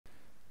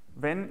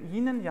when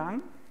Yin and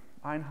Yang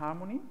are in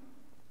harmony,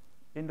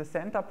 in the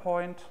center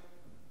point,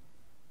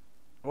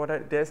 or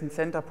there's a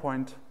center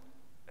point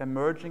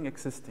emerging,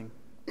 existing.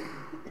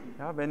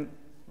 Yeah, when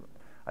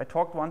I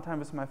talked one time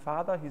with my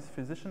father, he's a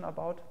physician,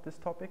 about this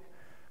topic,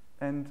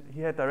 and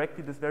he had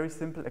directly this very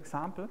simple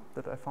example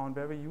that I found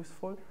very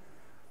useful,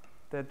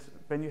 that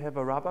when you have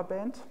a rubber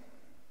band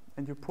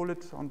and you pull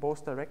it on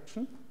both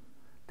directions,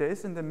 there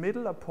is in the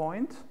middle a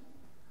point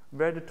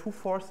where the two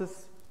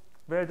forces,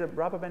 where the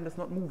rubber band is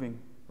not moving,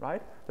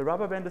 right? The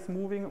rubber band is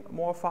moving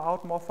more far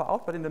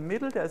out, but in the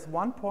middle there is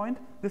one point,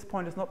 this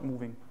point is not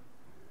moving.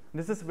 And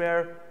this is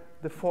where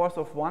the force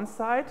of one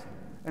side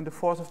and the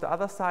force of the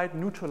other side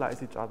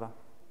neutralize each other.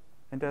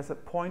 And there's a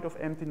point of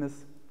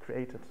emptiness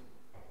created.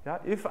 Yeah?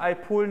 If I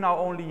pull now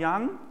only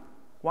Yang,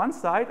 one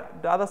side,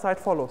 the other side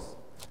follows.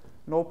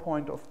 No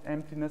point of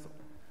emptiness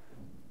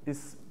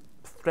is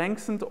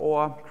strengthened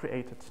or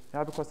created.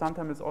 Yeah? Because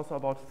sometimes it's also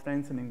about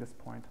strengthening this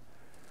point.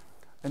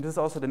 And this is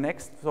also the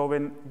next. So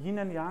when Yin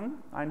and Yang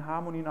are in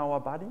harmony in our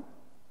body,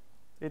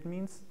 it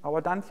means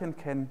our Dan Tian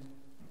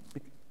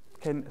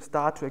can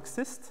start to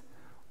exist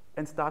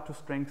and start to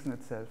strengthen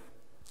itself.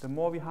 The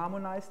more we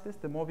harmonize this,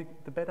 the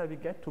better we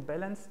get to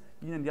balance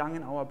Yin and Yang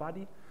in our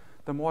body,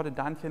 the more the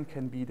Dan Tian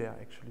can be there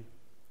actually.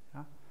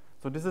 Yeah?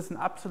 So this is an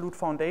absolute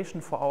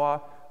foundation for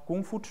our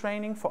Kung Fu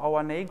training, for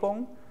our Nei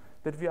Gong,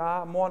 that we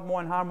are more and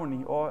more in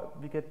harmony, or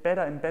we get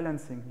better in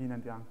balancing Yin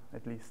and Yang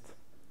at least.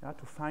 Yeah?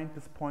 To find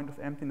this point of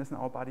emptiness in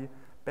our body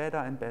better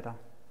and better,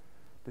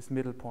 this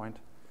middle point.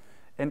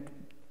 And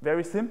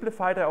very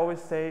simplified, I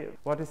always say,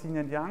 what is Yin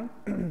and Yang?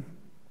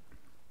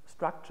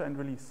 Structure and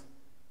release.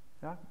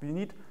 Yeah? We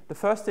need, the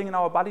first thing in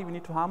our body we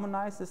need to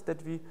harmonize is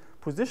that we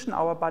position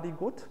our body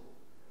good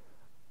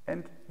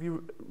and we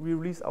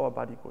release our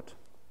body good.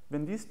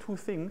 When these two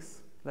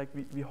things, like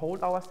we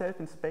hold ourselves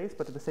in space,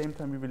 but at the same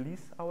time we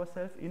release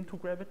ourselves into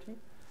gravity,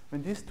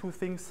 when these two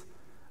things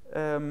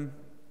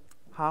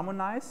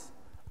harmonize,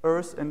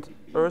 earth and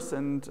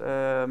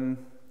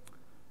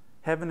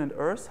heaven and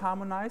earth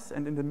harmonize,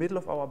 and in the middle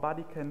of our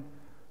body can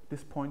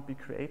this point be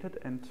created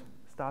and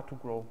start to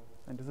grow.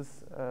 And this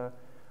is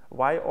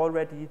why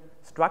already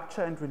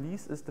structure and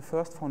release is the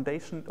first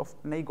foundation of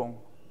Nei Gong,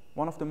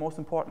 one of the most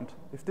important.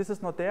 If this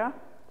is not there,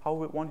 how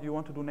you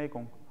want to do Nei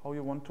Gong? How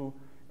you want to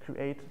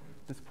create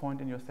this point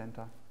in your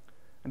center?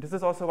 And this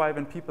is also why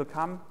when people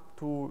come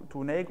to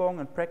Nei Gong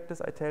and practice,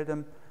 I tell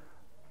them,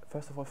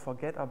 first of all,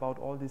 forget about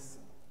all this,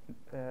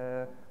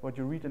 what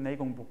you read in Nei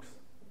Gong books.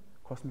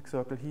 Cosmic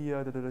circle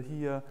here,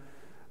 here,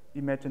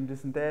 imagine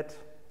this and that.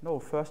 No,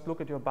 first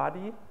look at your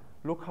body,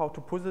 look how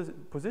to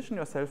position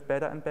yourself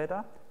better and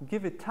better,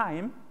 give it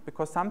time,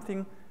 because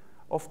something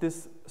of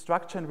this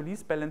structure and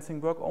release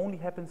balancing work only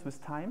happens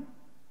with time,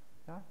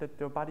 yeah? That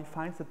your body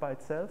finds it by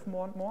itself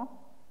more and more.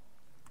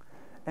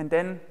 And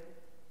then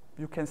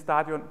you can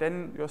start your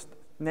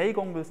Nei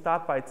Gong will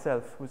start by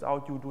itself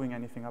without you doing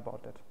anything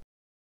about that.